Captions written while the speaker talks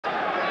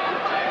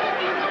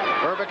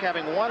Berbick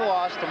having one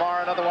loss,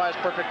 tomorrow an otherwise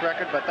perfect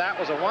record, but that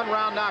was a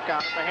one-round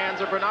knockout at the hands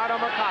of Bernardo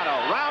Mercado.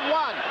 Round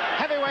one,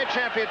 heavyweight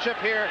championship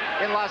here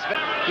in Las Vegas.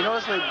 You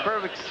notice the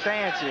Berbick's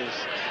stance is,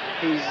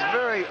 he's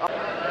very,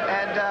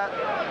 and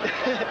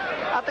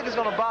I think it's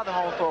going to bother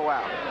Holmes for a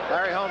while.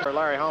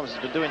 Larry Holmes has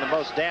been doing the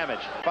most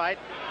damage. Fight.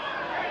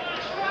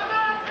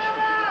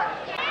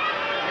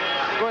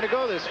 Going to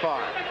go this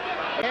far.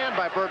 And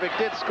by Berbick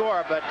did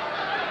score, but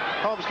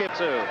Holmes came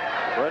two.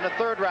 We're in the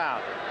third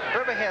round.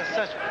 Berbick has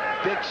such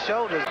big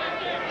shoulders.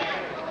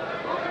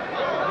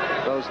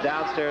 Goes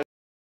downstairs.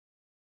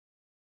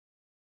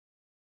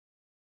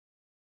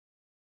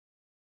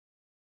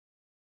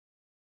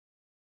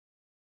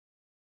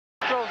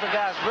 Throws the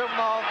guy's rhythm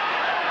off,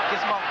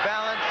 gets him off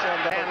balance.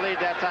 And lead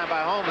that time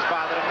by Holmes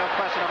bothered him, no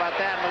question about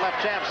that. And the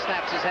left jab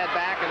snaps his head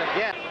back, and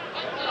again.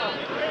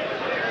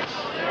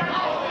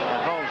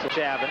 And Holmes the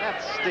jab, and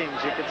that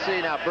stings. You can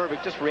see now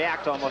Berbick just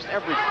react almost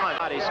every punch.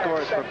 He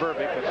scores for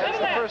Berbick, but that's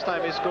the first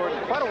time he scored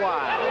in quite a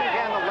while.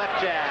 Again, the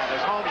left jab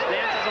as Holmes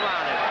dances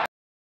around him.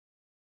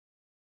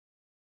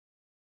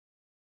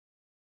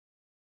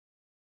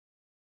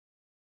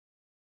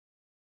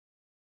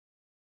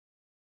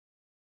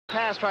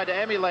 Pass tried to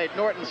emulate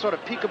Norton's sort of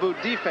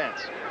peekaboo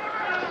defense.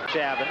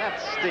 Jab, and that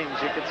stings.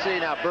 You can see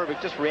now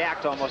Berbick just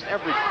react almost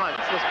every punch.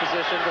 This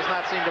position does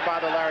not seem to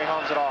bother Larry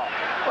Holmes at all.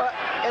 Well,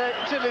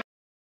 to the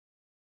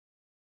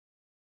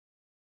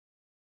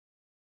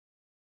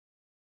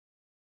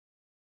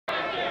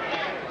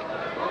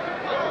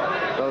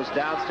goes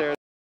downstairs.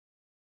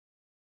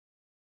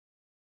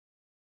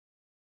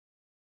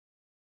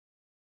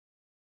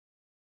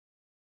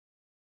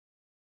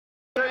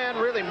 And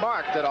really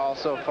marked it all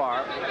so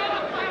far.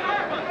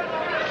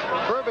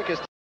 Berbick is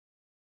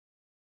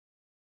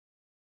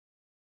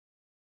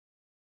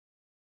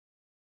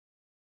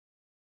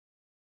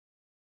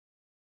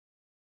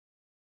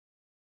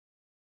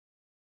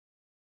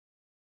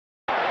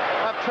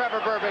up Trevor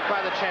Berbick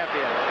by the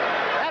champion.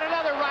 And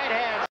another right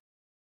hand.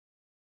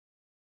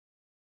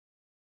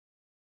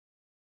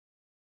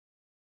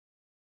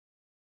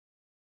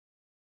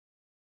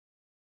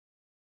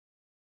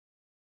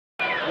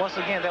 once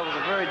again, that was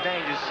a very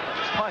dangerous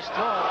punch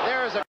thrown.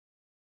 There's a